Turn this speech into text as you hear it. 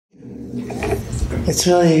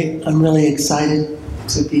I'm really excited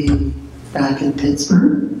to be back in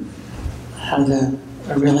Pittsburgh. I had a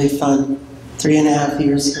really fun 3.5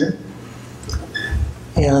 years here.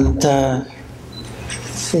 And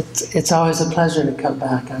it's always a pleasure to come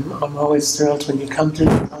back. I'm always thrilled when you come through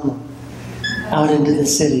the tunnel out into the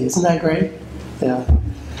city. Isn't that great? Yeah.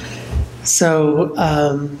 So,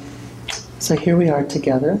 so here we are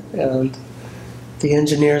together, and the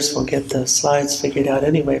engineers will get the slides figured out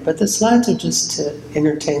anyway, but the slides are just to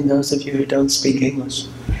entertain those of you who don't speak English.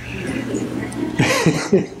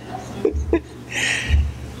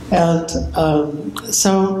 And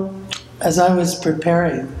so, as I was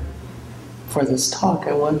preparing for this talk,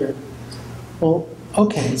 I wondered, well,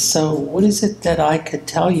 okay, so what is it that I could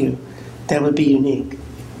tell you that would be unique?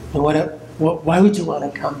 And why would you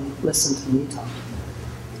want to come listen to me talk?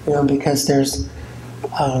 You know, because there's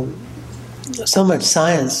so much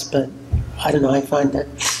science, but I don't know, I find that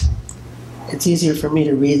it's easier for me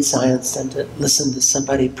to read science than to listen to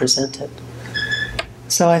somebody present it.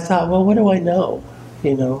 So I thought, well, what do I know?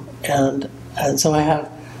 You know, and so I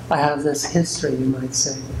have this history, you might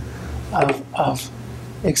say, of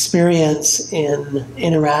experience in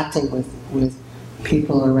interacting with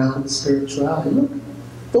people around spirituality. Look,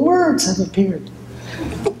 the words have appeared.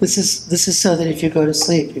 This is so that if you go to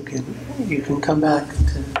sleep, you can come back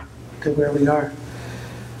to where we are.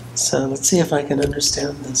 So let's see if I can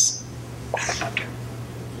understand this.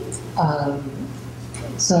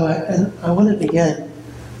 So I want to begin.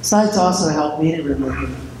 Slides also help me to remember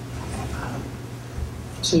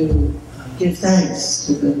to give thanks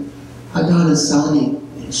to the Haudenosaunee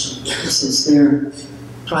Nation. This is their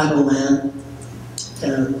tribal land,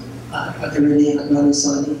 and are there any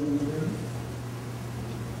Haudenosaunee in the room?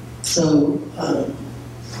 So,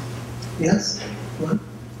 yes? What?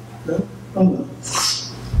 No? Oh well.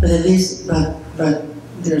 But at least, but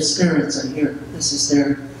their spirits are here. This is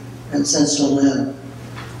their ancestral land,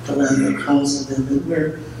 the land that calls to them. And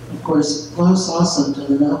we're, of course, close also to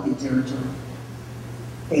Lenape territory.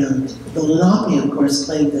 And the Lenape, of course,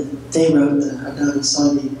 claimed that they wrote the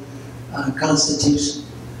Haudenosaunee Constitution.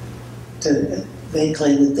 They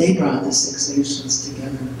claim that they brought the Six Nations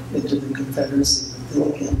together into the Confederacy. But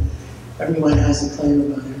then again, everyone has a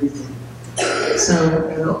claim about everything. And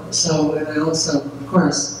I also, of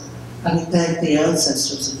course, having thanked the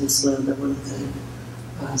ancestors of this land, I want to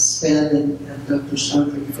thank Sven and Dr.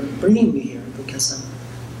 Shankar for bringing me here, because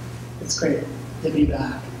it's great to be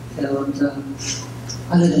back. And I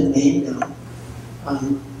live in Maine now.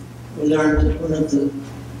 We learned one of the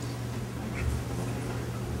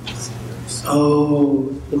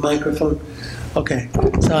the microphone. Okay,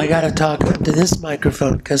 so I got to talk to this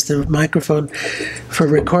microphone because the microphone for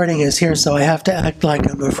recording is here, so I have to act like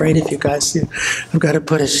I'm afraid of you guys. I've got to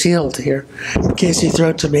put a shield here in case you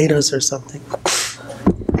throw tomatoes or something.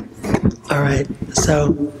 All right,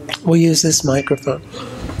 so we'll use this microphone.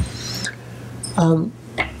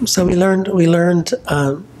 So we learned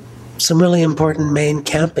some really important Maine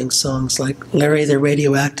camping songs, like Larry the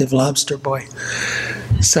Radioactive Lobster Boy.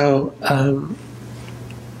 So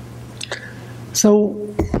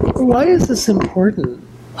why is this important?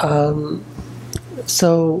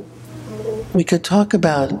 So we could talk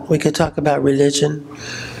about religion.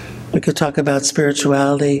 We could talk about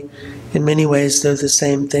spirituality. In many ways, they're the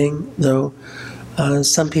same thing, though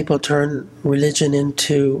some people turn religion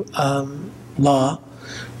into law,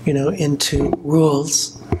 into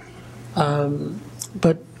rules.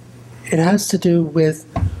 But it has to do with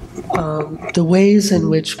the ways in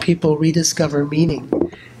which people rediscover meaning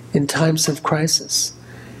in times of crisis.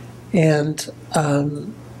 And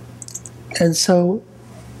so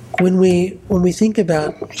when we think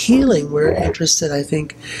about healing, we're interested, I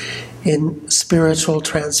think, in spiritual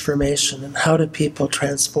transformation. And how do people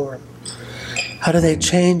transform? How do they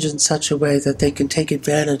change in such a way that they can take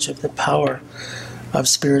advantage of the power of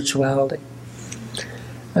spirituality?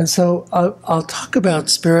 And so I'll talk about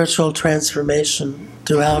spiritual transformation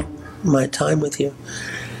throughout my time with you,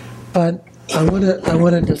 but I want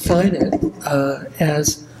to define it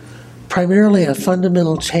as primarily a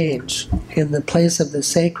fundamental change in the place of the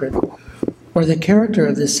sacred, or the character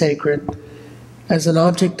of the sacred, as an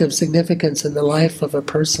object of significance in the life of a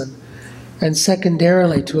person, and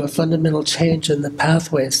secondarily to a fundamental change in the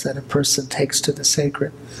pathways that a person takes to the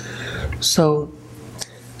sacred. So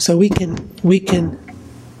we can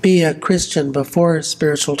be a Christian before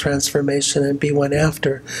spiritual transformation and be one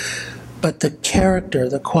after, but the character,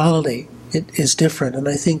 the quality, it is different. And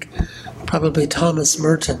I think probably Thomas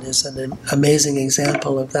Merton is an amazing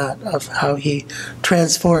example of that, of how he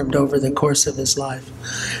transformed over the course of his life.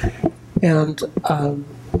 And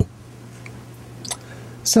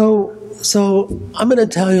So I'm going to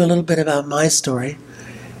tell you a little bit about my story.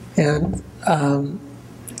 And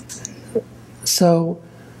so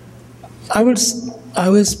I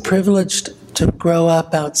was privileged to grow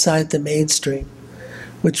up outside the mainstream,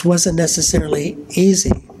 which wasn't necessarily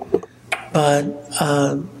easy, but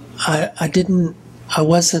I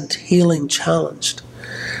wasn't healing challenged.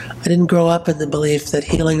 I didn't grow up in the belief that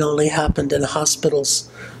healing only happened in hospitals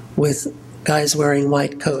with guys wearing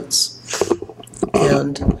white coats.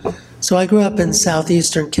 And so I grew up in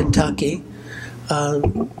southeastern Kentucky.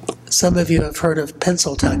 Some of you have heard of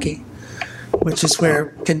Pennsyltucky, which is where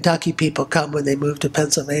Kentucky people come when they move to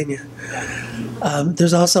Pennsylvania.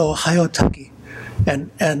 There's also Ohio-tucky,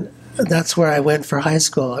 and that's where I went for high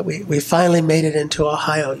school. We finally made it into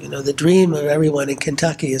Ohio. You know, the dream of everyone in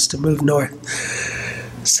Kentucky is to move north.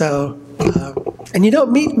 So, and you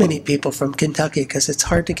don't meet many people from Kentucky because it's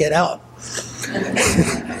hard to get out.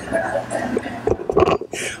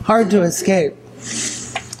 Hard to escape.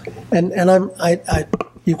 And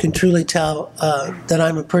you can truly tell that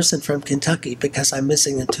I'm a person from Kentucky because I'm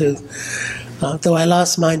missing a tooth. Though I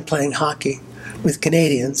lost mine playing hockey with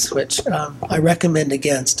Canadians, which I recommend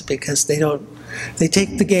against because they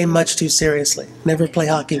take the game much too seriously. Never play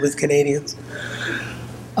hockey with Canadians.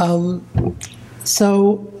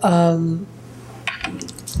 So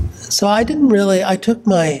I didn't really. I took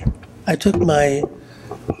my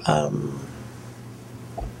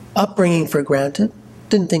upbringing for granted.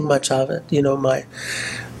 Didn't think much of it. You know, my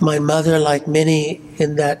mother, like many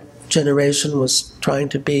in that generation, was trying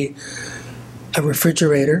to be a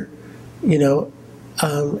refrigerator. You know,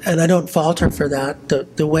 and I don't fault her for that.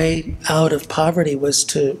 The way out of poverty was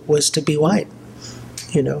to be white.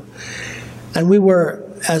 You know, and we were,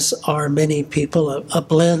 as are many people, a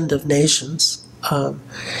blend of nations.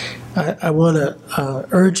 I want to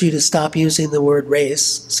urge you to stop using the word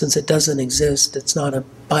race, since it doesn't exist. It's not a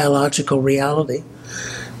biological reality.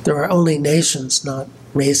 There are only nations, not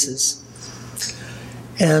races.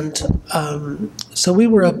 And so we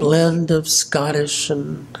were a blend of Scottish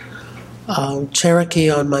and Cherokee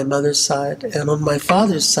on my mother's side, and on my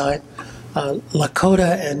father's side,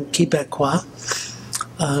 Lakota and Quebecois.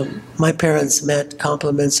 My parents met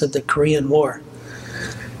compliments of the Korean War.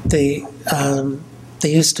 They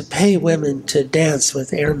used to pay women to dance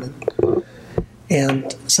with airmen,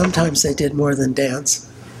 and sometimes they did more than dance.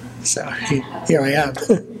 So here I am.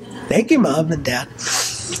 Thank you, Mom and Dad.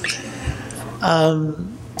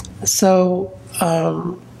 So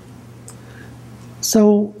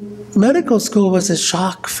medical school was a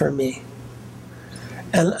shock for me,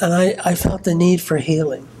 and I felt the need for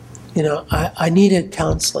healing. You know, I needed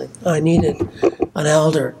counseling. I needed an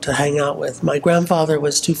elder to hang out with. My grandfather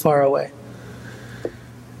was too far away,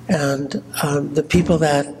 and the people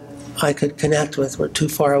that I could connect with were too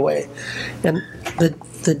far away. And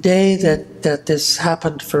the day that this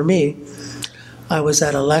happened for me, I was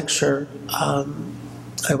at a lecture.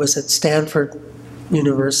 I was at Stanford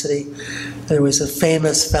University. There was a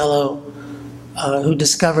famous fellow who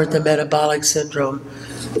discovered the metabolic syndrome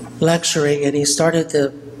lecturing, and he started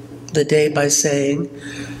the day by saying,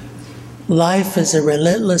 "Life is a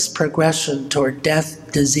relentless progression toward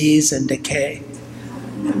death, disease, and decay.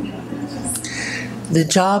 The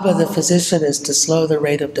job of the physician is to slow the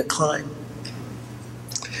rate of decline."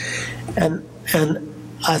 And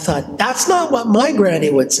I thought, that's not what my granny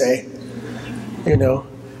would say, you know.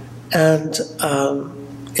 And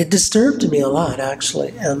it disturbed me a lot,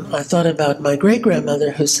 actually. And I thought about my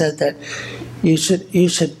great-grandmother, who said that you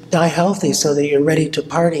should die healthy so that you're ready to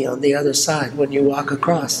party on the other side when you walk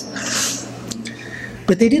across.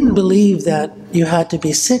 But they didn't believe that you had to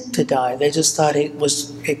be sick to die. They just thought it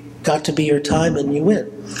got to be your time and you went.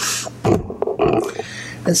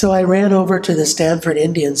 And so I ran over to the Stanford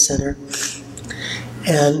Indian Center,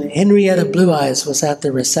 and Henrietta Blue Eyes was at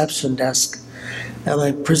the reception desk. And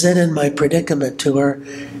I presented my predicament to her,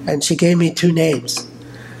 and she gave me two names.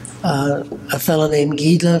 A fellow named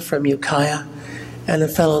Gila from Ukiah, and a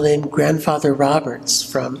fellow named Grandfather Roberts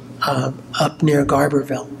from up near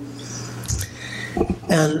Garberville.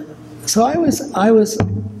 And so I was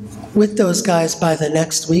with those guys by the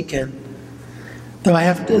next weekend.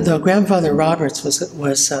 Though Grandfather Roberts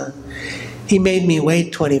was he made me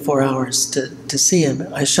wait 24 hours to see him.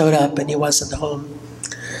 I showed up and he wasn't home.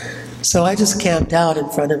 So I just camped out in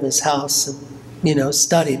front of his house and, you know,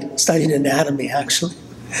 studied anatomy, actually.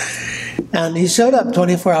 And he showed up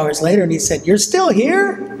 24 hours later and he said, "You're still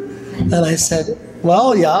here?" And I said,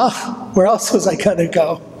 "Well, yeah, where else was I gonna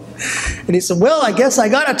go?" And he said, "Well, I guess I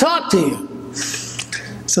gotta talk to you."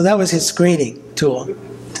 So that was his screening tool,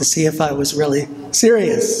 to see if I was really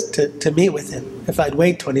serious to meet with him, if I'd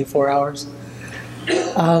wait 24 hours.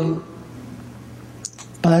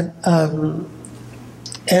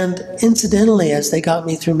 And incidentally, as they got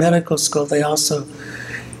me through medical school, they also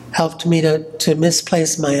helped me to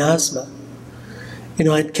misplace my asthma. You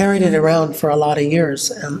know, I'd carried it around for a lot of years,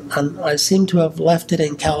 and I seem to have left it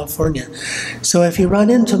in California. So if you run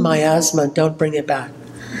into my asthma, don't bring it back.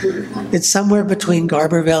 It's somewhere between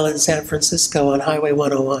Garberville and San Francisco on Highway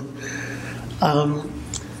 101.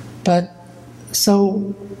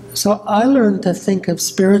 So I learned to think of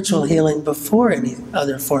spiritual healing before any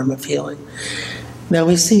other form of healing. Now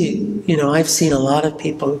we see, you know, I've seen a lot of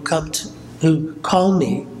people who call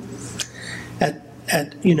me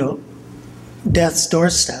at you know, death's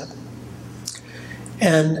doorstep,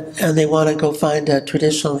 and they want to go find a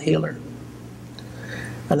traditional healer.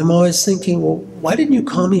 And I'm always thinking, well, why didn't you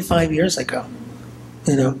call me 5 years ago?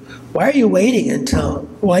 You know, why are you waiting until?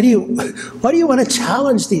 Why do you want to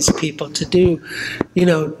challenge these people to do, you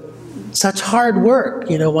know, such hard work?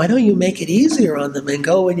 You know, why don't you make it easier on them and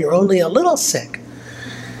go when you're only a little sick?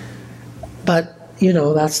 But you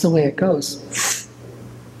know, that's the way it goes.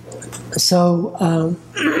 So.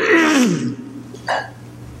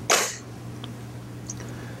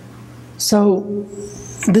 So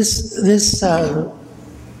this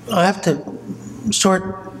I have to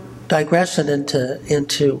short digression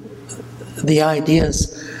into the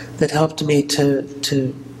ideas that helped me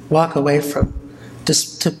to walk away from,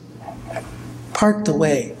 just to part the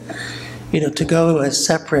way, you know, to go a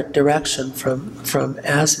separate direction from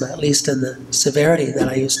asthma, at least in the severity that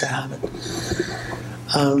I used to have it.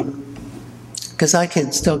 Because I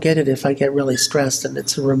can still get it if I get really stressed, and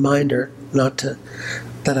it's a reminder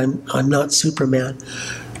that I'm not Superman.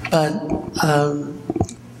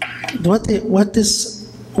 But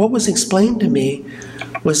what was explained to me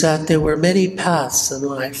was that there were many paths in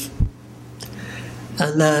life,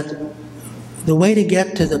 and that the way to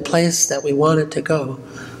get to the place that we wanted to go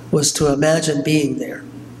was to imagine being there.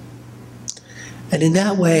 And in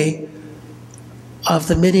that way, of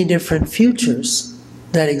the many different futures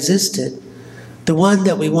that existed, the one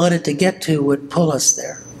that we wanted to get to would pull us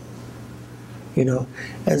there, you know.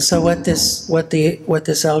 And so what this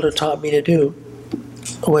elder taught me to do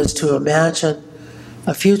was to imagine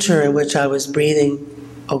a future in which I was breathing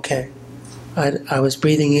okay. I was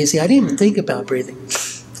breathing easy. I didn't even think about breathing.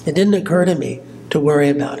 It didn't occur to me to worry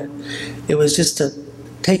about it. It was just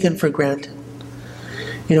taken for granted,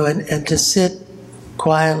 you know, and to sit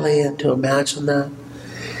quietly and to imagine that,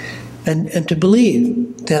 and to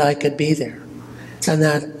believe that I could be there, and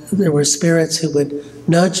that there were spirits who would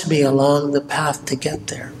nudge me along the path to get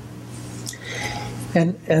there.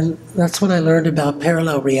 And that's when I learned about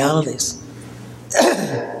parallel realities.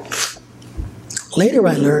 Later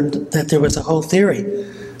I learned that there was a whole theory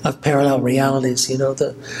of parallel realities, you know,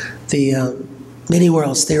 the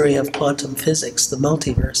many-worlds theory of quantum physics, the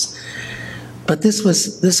multiverse. But this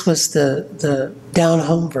was the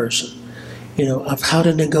down-home version, you know, of how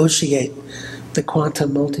to negotiate the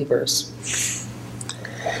quantum multiverse.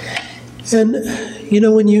 And you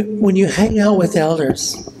know, when you hang out with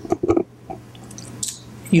elders,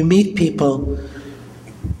 you meet people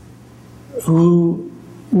who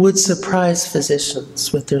would surprise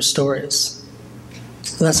physicians with their stories.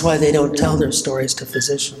 That's why they don't tell their stories to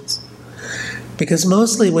physicians, because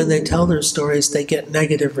mostly when they tell their stories, they get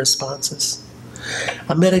negative responses.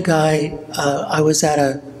 I met a guy. I was at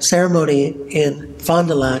a ceremony in Fond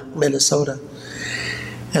du Lac, Minnesota,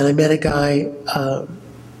 and I met a guy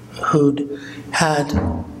who'd had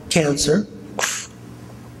cancer,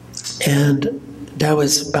 and that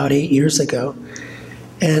was about 8 years ago,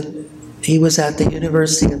 and he was at the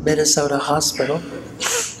University of Minnesota Hospital,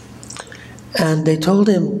 and they told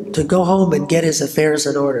him to go home and get his affairs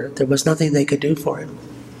in order. There was nothing they could do for him.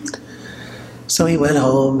 So he went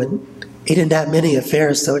home, and he didn't have many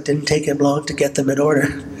affairs, so it didn't take him long to get them in order.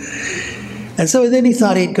 And so then he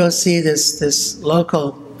thought he'd go see this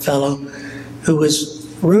local fellow who was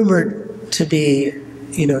rumored to be,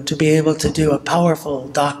 you know, to be able to do a powerful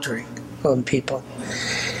doctoring on people.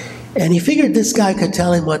 And he figured this guy could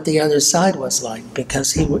tell him what the other side was like,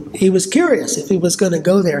 because he was curious. If he was going to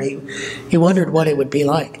go there, he wondered what it would be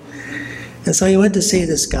like. And so he went to see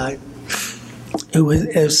this guy, who was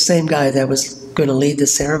the same guy that was going to lead the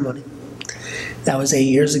ceremony. That was 8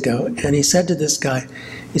 years ago. And he said to this guy,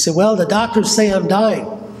 he said, "Well, the doctors say I'm dying."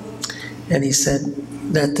 And he said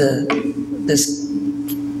that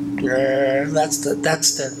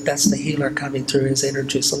that's the healer coming through his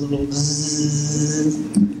energies. A little zzz.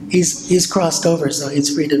 He's crossed over, so he's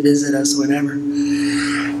free to visit us whenever.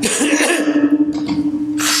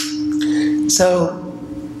 So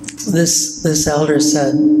this elder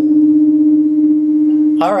said,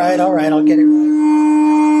 all right, I'll get it right.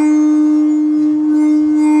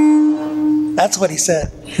 That's what he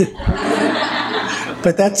said.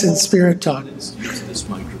 But that's in spirit talk. Use this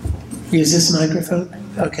microphone. Use this microphone?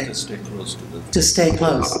 Okay. Just stay close to the... Just stay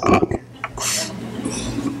close. Okay.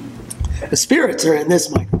 The spirits are in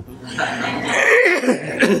this microphone.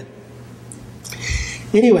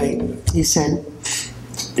 Anyway, he said,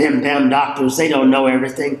 them damn doctors, they don't know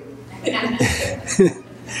everything.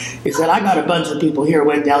 He said, I got a bunch of people here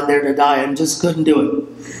went down there to die and just couldn't do it.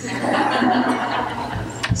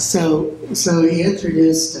 So he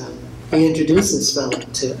introduced this fellow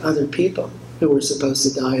to other people who were supposed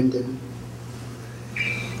to die and didn't.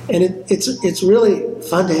 And it's really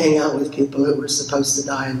fun to hang out with people who were supposed to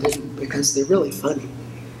die and didn't, because they're really funny.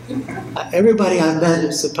 Everybody I've met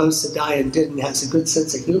who's supposed to die and didn't has a good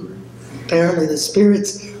sense of humor. Apparently the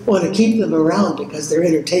spirits want to keep them around because they're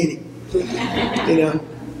entertaining. You know?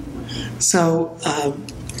 So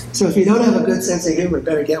if you don't have a good sense of humor,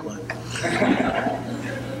 better get one.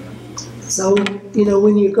 So, you know,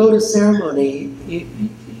 when you go to ceremony,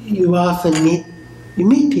 you often meet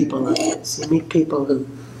people like this. You meet people who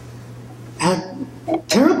had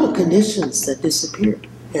terrible conditions that disappeared.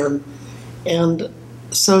 And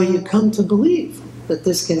so you come to believe that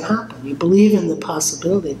this can happen. You believe in the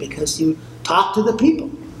possibility because you talk to the people.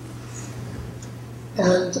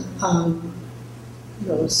 And, you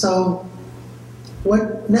know, so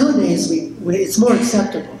nowadays it's more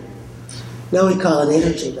acceptable. Now we call it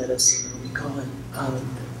energy medicine. We call it,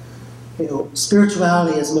 you know,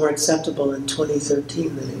 spirituality is more acceptable in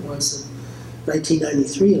 2013 than it was in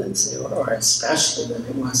 1993, let's say, or especially than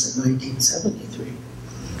it was in 1973.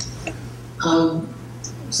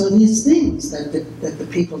 So these things that the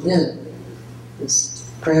people did, this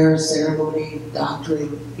prayer, ceremony,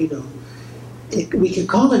 doctoring, you know, we could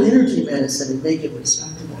call it energy medicine and make it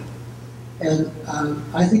respectable. And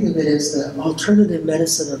I think of it as the alternative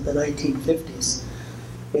medicine of the 1950s.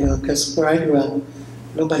 You know, because where I grew up,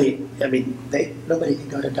 nobody could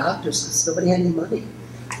go to doctors because nobody had any money.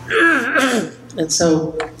 And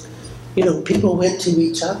so, you know, people went to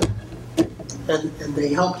each other and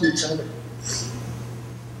they helped each other.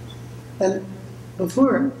 And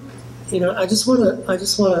before, you know, I just want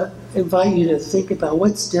to invite you to think about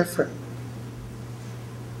what's different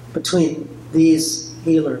between these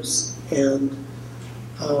healers and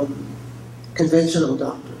conventional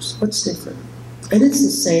doctors. What's different? And it's the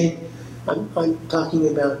same. I'm talking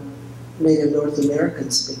about Native North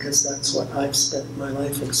Americans because that's what I've spent my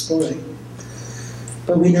life exploring.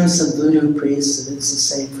 But we know some voodoo priests, and it's the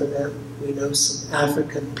same for them. We know some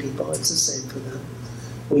African people, it's the same for them.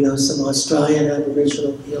 We know some Australian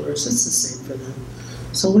aboriginal healers, it's the same for them.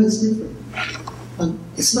 So what's different?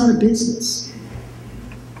 It's not a business.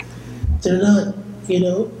 They're not, you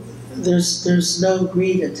know, there's no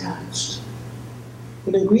greed attached.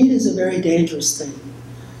 You know, greed is a very dangerous thing.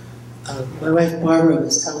 My wife Barbara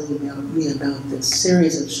was telling me about this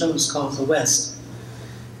series of shows called The West.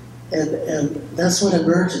 And that's what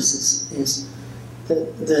emerges is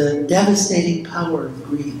the devastating power of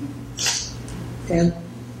greed. And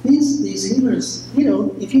these healers, you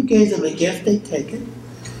know, if you gave them a gift, they'd take it.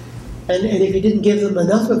 And if you didn't give them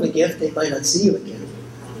enough of a gift, they might not see you again.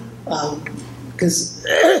 Because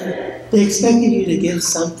they expected you to give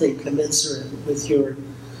something commensurate with your,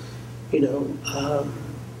 you know,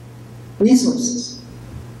 resources.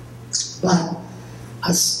 But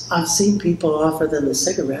I've seen people offer them a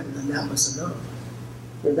cigarette and that was enough.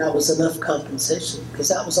 Or that was enough compensation, because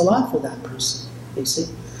that was a lot for that person, you see.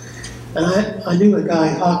 And I knew a guy,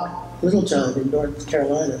 Hawk Littlejohn in North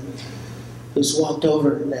Carolina, who's walked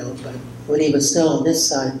over now, but when he was still on this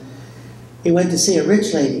side, he went to see a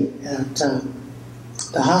rich lady at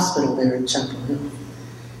the hospital there in Chapel Hill.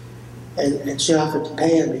 And she offered to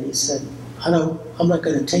pay him, and he said, I'm not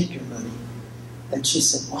going to take your money. And she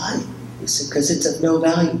said, why? He said, because it's of no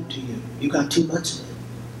value to you. You got too much of it.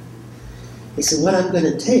 He said, what I'm going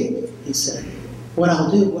to take, he said, what I'll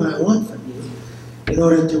do, what I want from you, in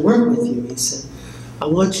order to work with you, he said, I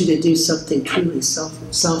want you to do something truly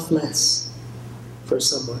selfless for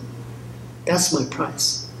someone. That's my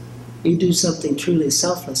price. You do something truly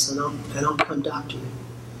selfless and I'll come doctor you.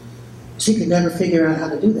 She could never figure out how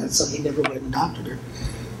to do that, so he never went and doctored her.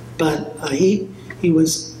 But he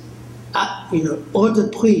was, you know, hors de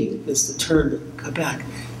prix is the term in Quebec,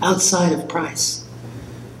 outside of price.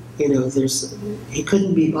 You know, he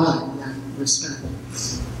couldn't be bought in that respect.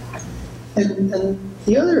 And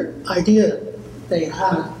the other idea they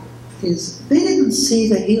had is they didn't see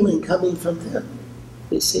the healing coming from them,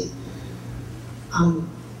 you see.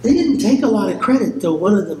 They didn't take a lot of credit, though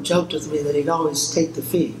one of them joked with me that he'd always take the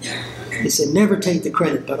fee. He said, never take the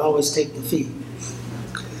credit, but always take the fee.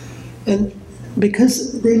 And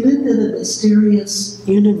because they lived in a mysterious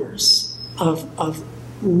universe of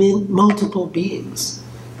multiple beings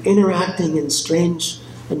interacting in strange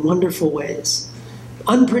and wonderful ways,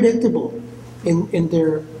 unpredictable in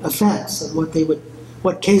their effects and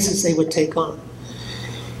what cases they would take on.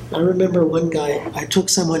 I remember one guy, I took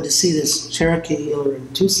someone to see this Cherokee healer in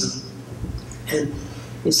Tucson, and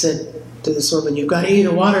he said to this woman, "You've got to eat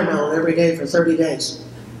a watermelon every day for 30 days.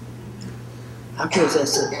 Afterwards I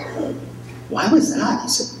said, "Why was that?" He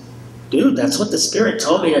said, "Dude, that's what the spirit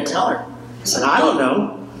told me to tell her." I said, "I don't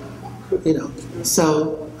know." You know,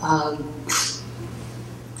 so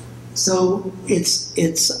it's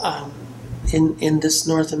in this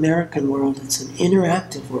North American world, it's an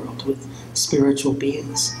interactive world with spiritual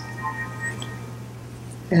beings,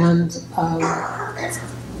 and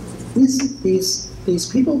these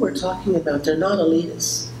people we're talking about, they're not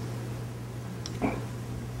elitists.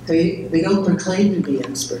 They don't proclaim to be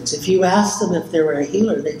experts. If you ask them if they were a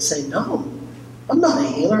healer, they'd say, "No, I'm not a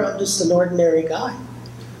healer. I'm just an ordinary guy."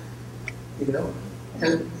 You know,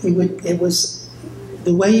 and it was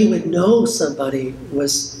the way you would know somebody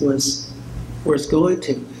was worth going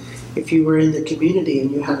to. If you were in the community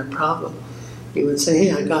and you had a problem, you would say,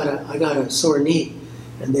 "Hey, I got a sore knee,"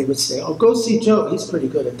 and they would say, "Oh, go see Joe. He's pretty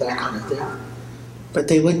good at that kind of thing." But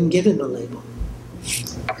they wouldn't give him a label.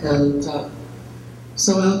 And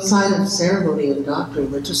so outside of ceremony and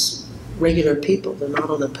doctrine, they're just regular people. They're not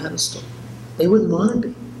on a pedestal. They wouldn't want to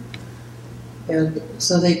be. And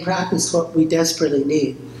so they practice what we desperately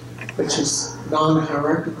need, which is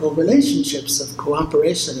non-hierarchical relationships of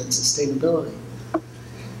cooperation and sustainability.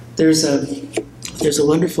 There's a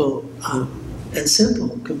wonderful and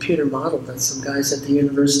simple computer model that some guys at the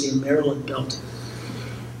University of Maryland built,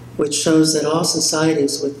 which shows that all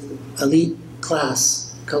societies with elite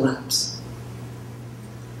class collapse.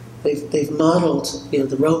 They've modeled, you know,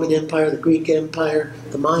 the Roman Empire, the Greek Empire,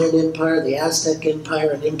 the Mayan Empire, the Aztec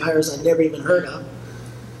Empire, and empires I've never even heard of.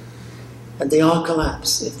 And they all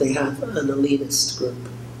collapse if they have an elitist group.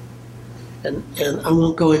 And I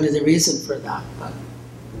won't go into the reason for that, but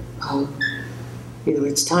you know,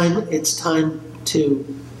 it's time to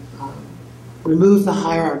remove the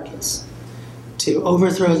hierarchies, to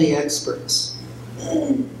overthrow the experts.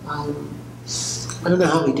 I don't know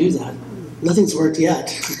how we do that. Nothing's worked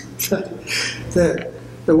yet. The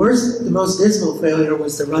most dismal failure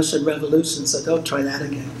was the Russian Revolution, so don't try that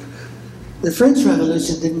again. The French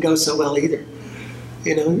Revolution didn't go so well either.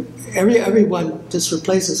 You know, everyone just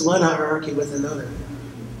replaces one hierarchy with another.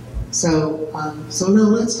 So now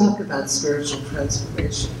let's talk about spiritual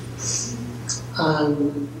transformation.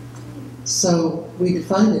 So we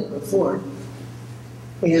defined it before,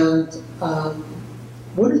 and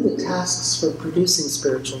what are the tasks for producing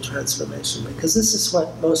spiritual transformation? Because this is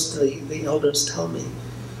what most of the elders tell me,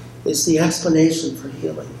 is the explanation for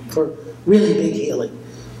healing, for really big healing.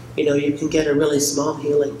 You know, you can get a really small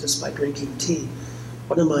healing just by drinking tea.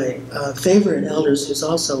 One of my favorite elders, who's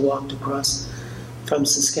also walked across from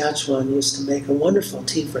Saskatchewan, used to make a wonderful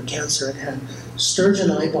tea for cancer. It had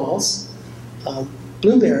sturgeon eyeballs,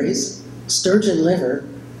 blueberries, sturgeon liver,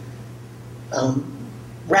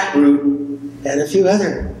 rat root, and a few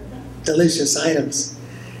other delicious items.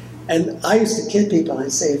 And I used to kid people.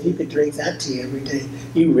 I'd say, if you could drink that tea every day,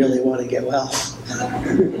 you really want to get well.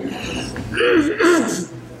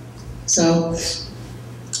 So,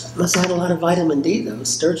 must have had a lot of vitamin D, though.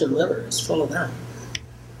 Sturgeon liver is full of that.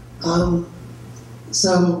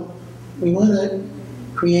 So, we want to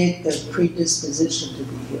create the predisposition to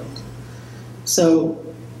be healed. So,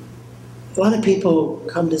 a lot of people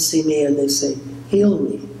come to see me and they say, "Heal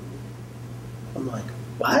me." I'm like,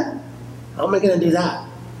 "What? How am I going to do that?"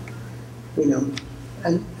 You know,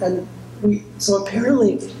 and so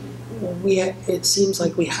apparently it seems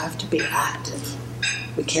like we have to be active.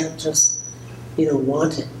 We can't just, you know,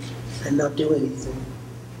 want it and not do anything.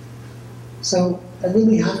 So, and then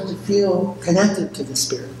we have to feel connected to the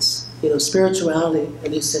spirits. You know, spirituality,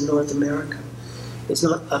 at least in North America, is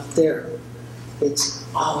not up there. It's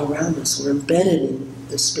all around us. We're embedded in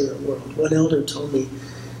the spirit world. One elder told me,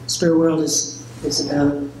 spirit world is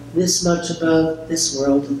about this much above this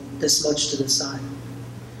world and this much to the side.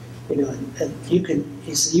 You know, and he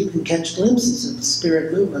said, you can catch glimpses of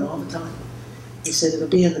spirit movement all the time. He said, it'll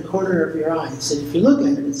be in the corner of your eye. He said, if you look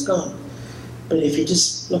at it, it's gone. But if you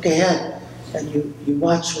just look ahead and you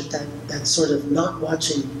watch with that sort of not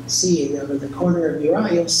watching, seeing out of the corner of your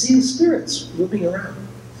eye, you'll see the spirits moving around.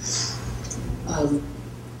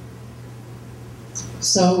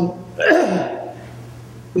 So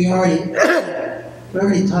we already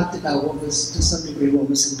talked about what was, to some degree, what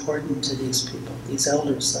was important to these people, these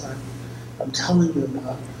elders that I'm telling you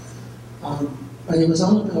about. but it was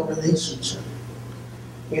all about relationship.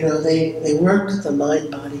 You know, they worked the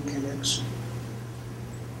mind-body connection.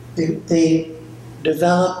 They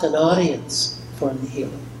developed an audience for the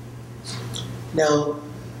healing. Now,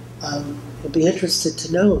 you'll be interested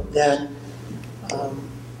to know that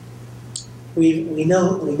we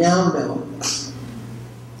now know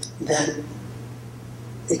that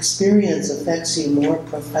experience affects you more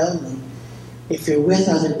profoundly if you're with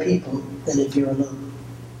other people than if you're alone.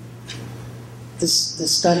 This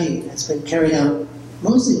study has been carried out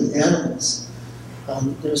mostly with animals.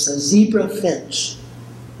 There's a zebra finch.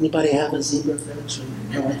 Anybody have a zebra finch or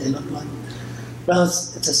know what they look like? Well,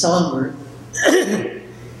 it's a songbird.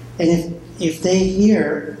 And if they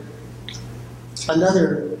hear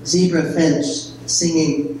another zebra finch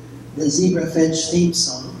singing the zebra finch theme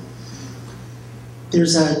song,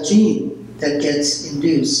 there's a gene that gets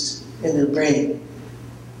induced in their brain.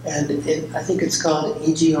 And I think it's called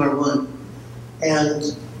EGR1.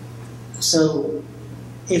 And so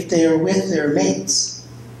if they're with their mates,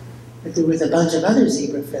 if they're with a bunch of other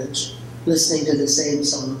zebra finch listening to the same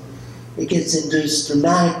song, it gets induced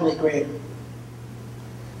dramatically greater.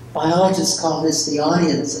 Biologists call this the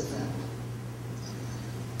audience effect.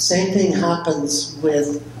 Same thing happens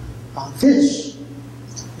with fish.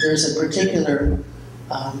 There's a particular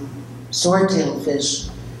swordtail fish,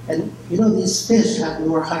 and you know these fish have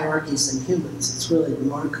more hierarchies than humans. It's really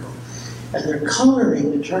remarkable. And their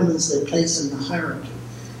coloring determines their place in the hierarchy.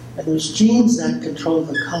 And there's genes that control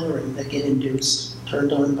the coloring that get induced,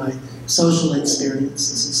 turned on by social experience.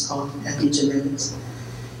 This is called epigenetics.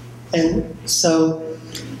 And so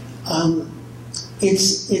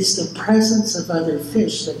it's the presence of other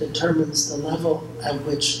fish that determines the level at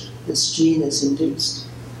which this gene is induced.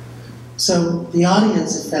 So the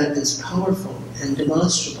audience effect is powerful and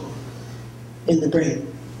demonstrable in the brain.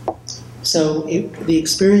 So the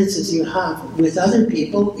experiences you have with other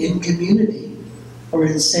people in community or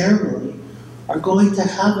in ceremony are going to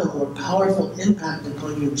have a more powerful impact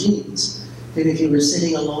upon your genes than if you were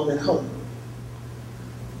sitting alone at home.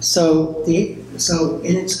 So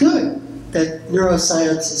and it's good that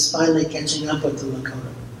neuroscience is finally catching up with the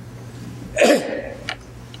Lakota.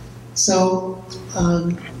 So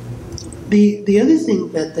the other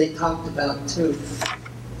thing that they talked about too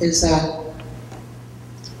is that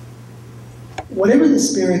whatever the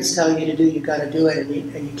spirits tell you to do, you got to do it, and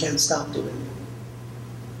you can't stop doing it.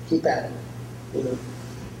 Keep at it, you know.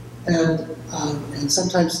 And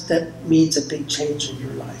sometimes that means a big change in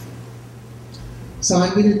your life. So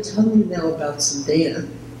I'm going to tell you now about some data,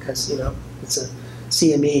 because you know it's a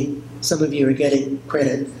CME. Some of you are getting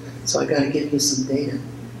credit, so I got to give you some data,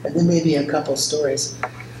 and then maybe a couple stories.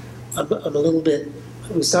 I'm a little bit.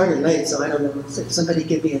 We started late, so I don't know. If somebody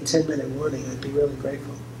give me a 10-minute warning, I'd be really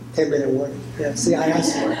grateful. 10-minute warning. Yeah, see, I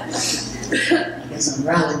asked for it. I guess I'm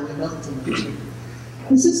rallying my mouth too much.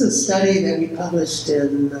 This is a study that we published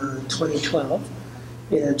in 2012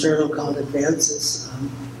 in a journal called Advances.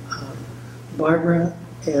 Barbara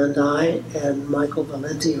and I and Michael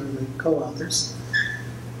Valenti are the co-authors.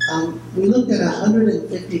 We looked at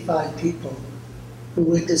 155 people who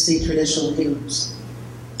went to see traditional healers.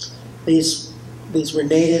 These were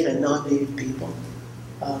native and non-native people.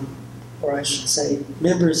 Or I should say,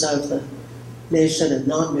 members of the nation and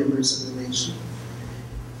non-members of the nation.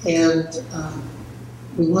 And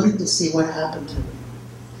we wanted to see what happened to them.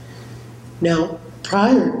 Now,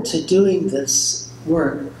 prior to doing this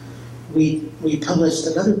work, we published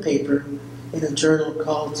another paper in a journal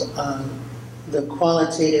called The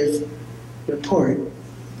Qualitative Report,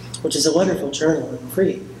 which is a wonderful journal and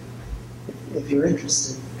free, if you're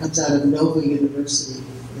interested. It comes out of Nova University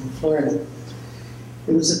in Florida.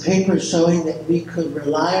 It was a paper showing that we could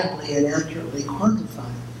reliably and accurately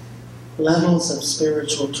quantify levels of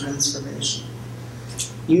spiritual transformation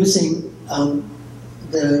using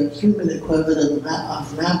the human equivalent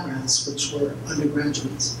of lab rats, which were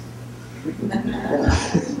undergraduates.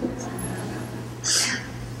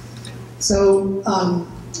 So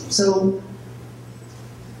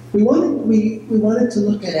we wanted to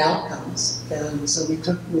look at outcomes, and so we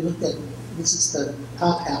looked at, this is the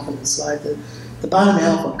top half of the slide. The bottom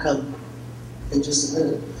half will come in just a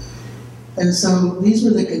minute. And so these were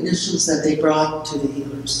the conditions that they brought to the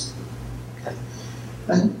healers. Okay.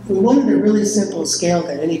 And we wanted a really simple scale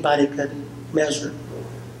that anybody could measure,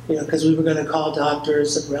 you know, because we were going to call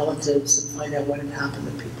doctors and relatives and find out what had happened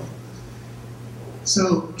to people.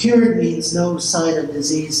 So cured means no sign of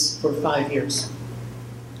disease for 5 years.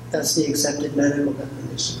 That's the accepted medical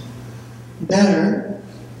definition. Better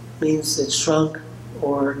means it's shrunk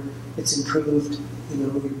or it's improved, you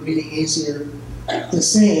know, you're breathing easier. The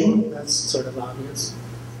same, that's sort of obvious.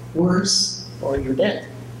 worse, or you're dead.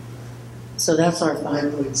 So that's our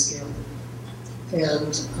 5-point scale.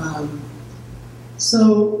 And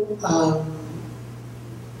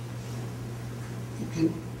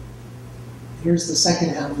here's the second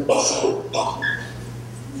half of this.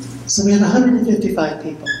 So we have 155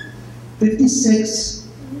 people. 56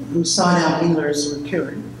 who sought out healers were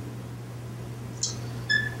cured.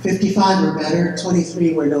 55 were better,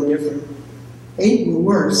 23 were no different. 8 were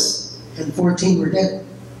worse, and 14 were dead.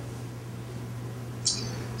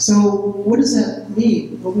 So what does that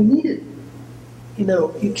mean? Well, we needed,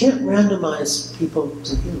 you can't randomize people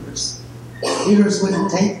to healers. Healers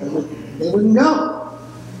wouldn't take them, and they wouldn't go.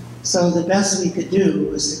 So the best we could do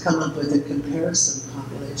was to come up with a comparison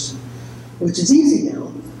population, which is easy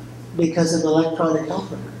now because of electronic health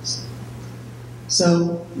records.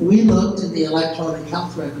 So we looked at the electronic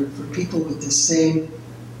health record for people with the same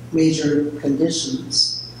major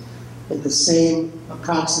conditions and the same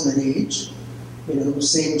approximate age,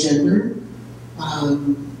 same gender,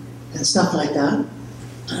 and stuff like that.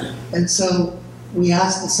 And so we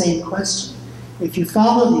asked the same question. If you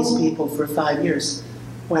follow these people for 5 years,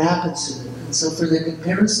 what happens to them? And so for the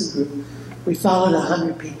comparison group, we followed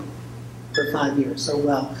 100 people for 5 years. So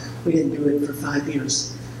well, we didn't do it for 5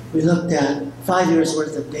 years. We looked at 5 years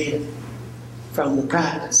worth of data from the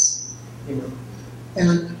practice,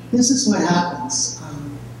 And this is what happens.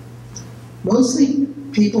 Mostly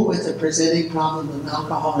people with a presenting problem of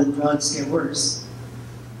alcohol and drugs get worse.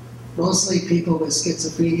 Mostly people with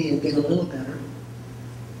schizophrenia get a little better.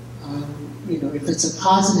 If it's a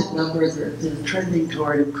positive number, they're trending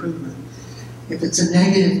toward improvement. If it's a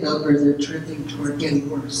negative number, they're trending toward getting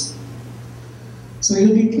worse. So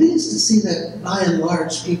you'll be pleased to see that, by and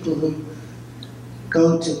large, people who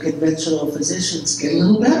go to conventional physicians get a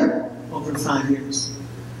little better over 5 years.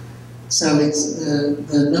 So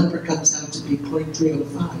the number comes out to be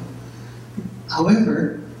 0.305.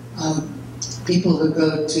 However, people who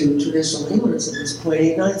go to traditional healers, it was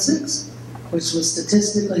 0.896, which was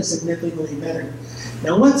statistically significantly better.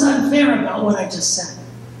 Now, what's unfair about what I just said?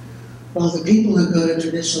 Well, the people who go to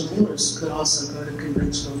traditional healers could also go to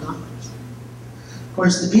conventional doctors. Of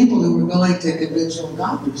course, the people who were going to conventional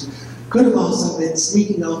doctors could have also been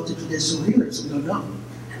sneaking off to traditional healers. We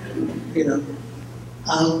don't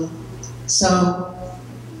know.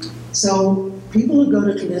 So people who go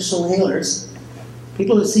to traditional healers,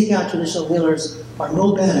 people who seek out traditional healers are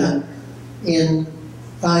no better in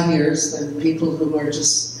 5 years than people who are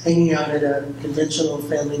just hanging out at a conventional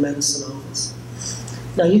family medicine office.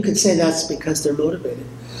 Now, you could say that's because they're motivated.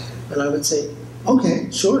 And I would say, okay,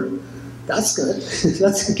 sure, that's good.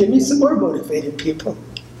 Let's give me some more motivated people.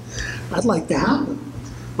 I'd like to have them.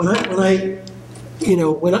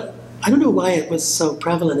 I don't know why it was so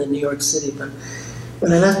prevalent in New York City, but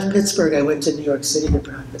when I left Pittsburgh, I went to New York City to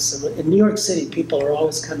practice. And in New York City, people are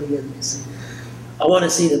always coming in and saying, I want to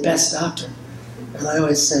see the best doctor. And I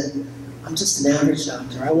always said, I'm just an average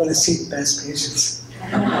doctor. I want to see the best patients.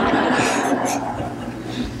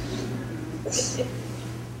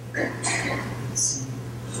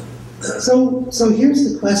 So here's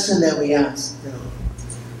the question that we asked.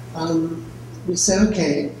 We say,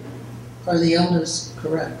 okay, are the elders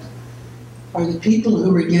correct? Are the people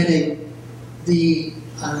who are getting the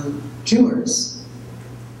cures,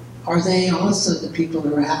 are they also the people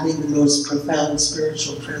who are having the most profound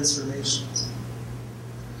spiritual transformations?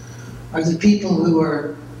 Are the people who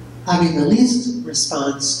are having the least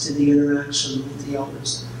response to the interaction with the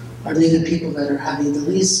elders, are they the people that are having the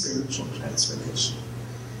least spiritual transformation?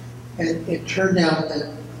 And it turned out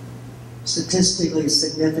that statistically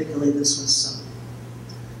significantly this was so.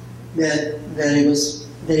 That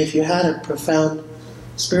if you had a profound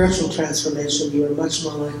spiritual transformation, you were much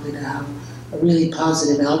more likely to have a really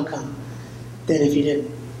positive outcome than if you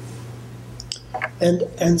didn't.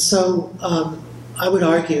 And so I would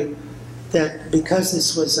argue that because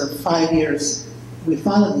this was 5 years, we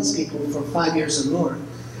followed these people for 5 years or more,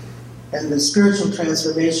 and the spiritual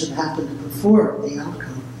transformation happened before the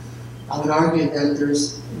outcome, I would argue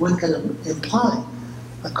that one can imply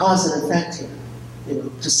a cause and effect here,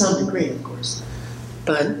 to some degree, of course.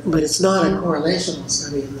 But it's not a correlational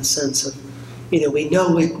study in the sense of, we know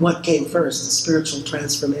what came first, the spiritual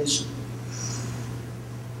transformation.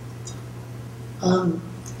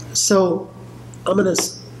 So I'm gonna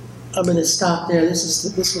stop there.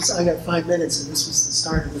 This was I got 5 minutes, and this was the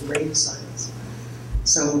start of the brain science.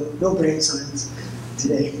 So no brain science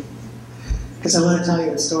today, because I want to tell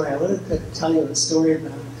you a story. I want to tell you a story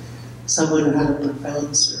about someone who had a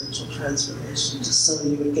profound spiritual transformation, just so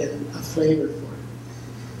you would get a flavor for it.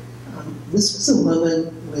 This was a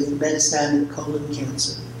woman with metastatic colon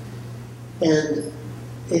cancer, and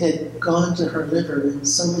it had gone to her liver in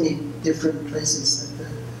so many different places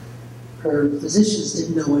that her physicians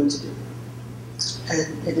didn't know what to do.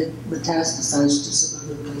 And it had metastasized to some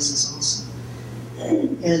other places also.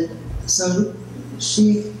 And so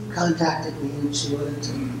she contacted me and she wanted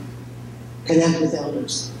to connect with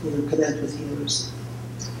elders, connect with healers.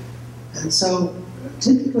 And so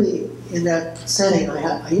typically in that setting,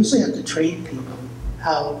 I usually have to train people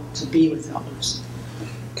how to be with elders.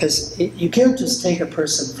 Because you can't just take a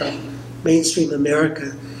person from mainstream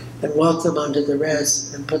America and walk them onto the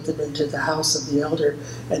res and put them into the house of the elder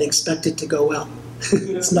and expect it to go well.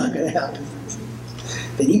 It's not going to happen.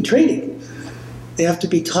 They need training. They have to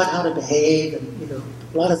be taught how to behave, and a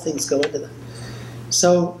lot of things go into that.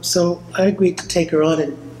 So I agreed to take her on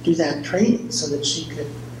and do that training so that she could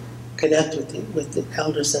connect with the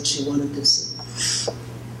elders that she wanted to see.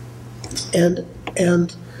 And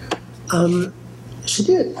she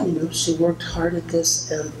did. She worked hard at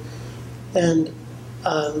this and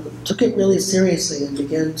took it really seriously and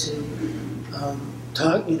began to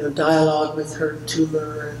talk, dialogue with her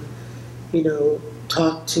tumor and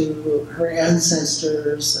talk to her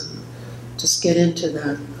ancestors and just get into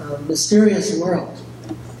that mysterious world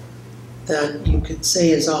that you could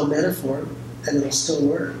say is all metaphor and it'll still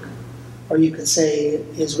work, or you could say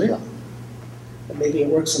is real. And maybe it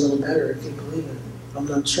works a little better if you believe it. I'm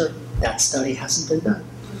not sure. That study hasn't been done.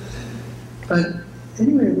 But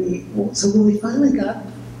anyway, so when we finally got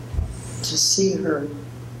to see her,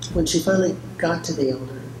 when she finally got to the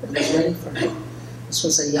elder and was ready for her, this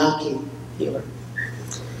was a Yaqui healer.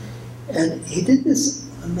 And he did this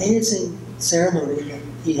amazing ceremony that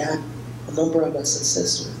he had a number of us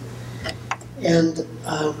assist with. And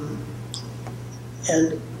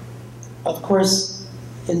of course,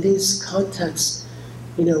 in these contexts,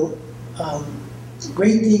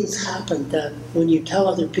 great things happen that when you tell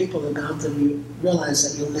other people about them, you realize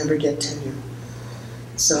that you'll never get tenure.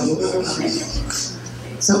 So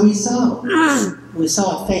we saw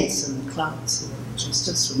a face in the clouds, which was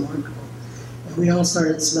just remarkable. And we all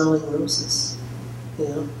started smelling roses,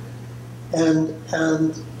 and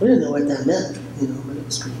we didn't know what that meant, but it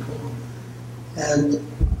was pretty cool. And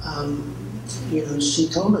she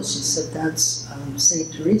told us, she said, that's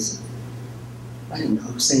Saint Teresa. I didn't know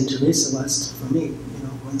who Saint Teresa was for me.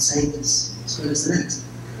 One saint is as good as the next.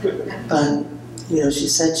 But she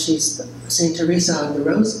said she's Saint Teresa of the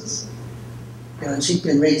Roses. And she'd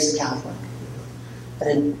been raised Catholic,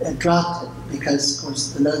 and dropped it because, of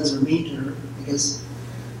course, the nuns were mean to her because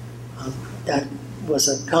that was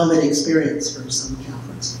a common experience for some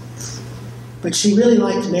Catholics. But she really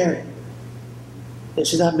liked Mary. And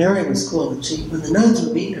she thought Mary was cool. And when the nuns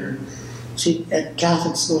were mean to her, at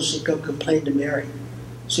Catholic school, she'd go complain to Mary.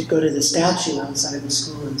 She'd go to the statue outside the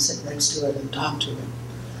school and sit next to it and talk to it.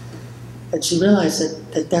 And she realized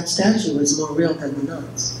that statue was more real than the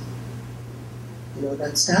nuns.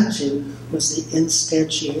 That statue was the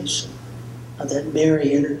instantiation of that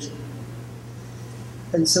Mary energy.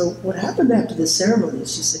 And so what happened after the ceremony,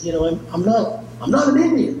 she said, I'm not an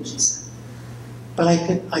Indian, she said. But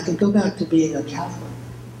I could go back to being a Catholic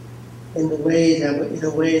in a way that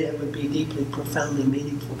would be deeply, profoundly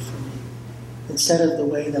meaningful for me, instead of the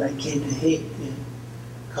way that I came to hate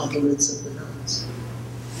compliments of the nuns.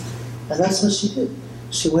 And that's what she did.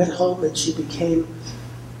 She went home and she became,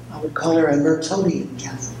 I would call her a Mertonian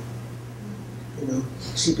Catholic.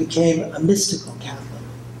 She became a mystical Catholic.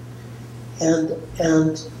 And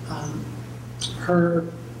her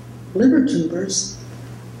liver tumors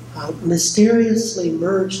mysteriously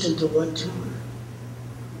merged into one tumor.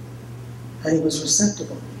 And it was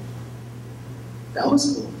resectable. That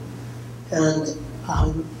was cool. And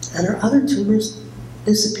her other tumors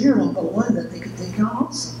disappeared, all but one that they could take out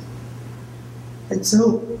also. And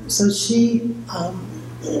so she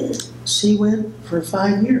went for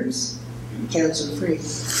 5 years cancer-free.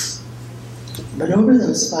 But over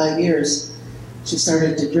those 5 years, she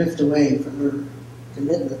started to drift away from her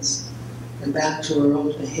commitments and back to her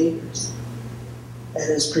old behaviors.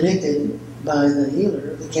 And as predicted by the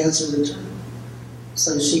healer, the cancer returned.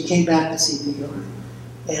 So she came back to see the healer.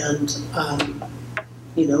 And,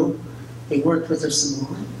 he worked with her some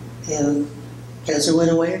more. And cancer went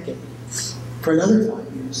away again for another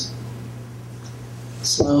 5 years.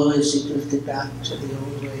 Slowly she drifted back to the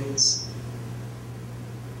old ways.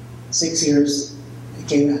 6 years, it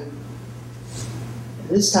came back. And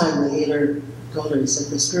this time the healer told her, he said,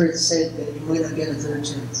 the Spirit said that you might not get a third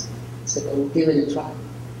chance. He said, well, we'll give it a try.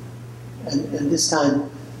 And this time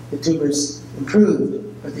the tumors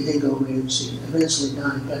improved, but they didn't go away, and she eventually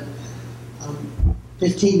died. But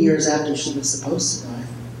 15 years after she was supposed to die,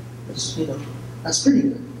 which, that's pretty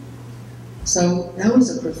good. So that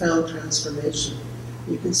was a profound transformation.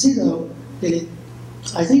 You can see though, that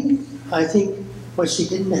I think what she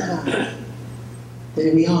didn't have,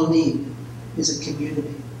 that we all need, is a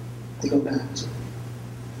community to go back to.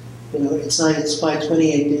 You know, it's why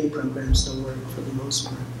 28-day programs don't work for the most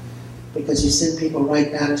part, because you send people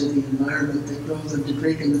right back to the environment that drove them to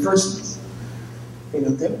drink in the first place. You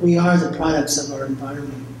know, that we are the products of our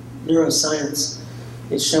environment. Neuroscience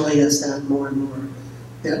is showing us that more and more,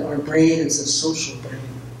 that our brain is a social brain.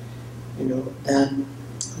 You know,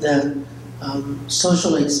 that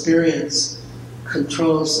social experience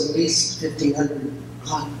controls at least 1,500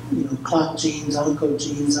 clock genes,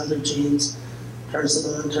 oncogenes, other genes, turns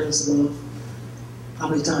them on, turns them off,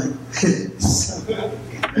 probably time.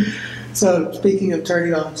 So speaking of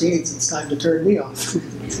turning off genes, it's time to turn me off.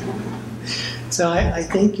 So I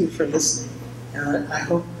thank you for listening. I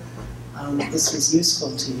hope this was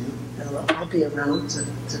useful to you. And I'll be around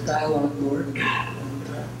to dialogue more. And,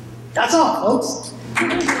 that's all, folks.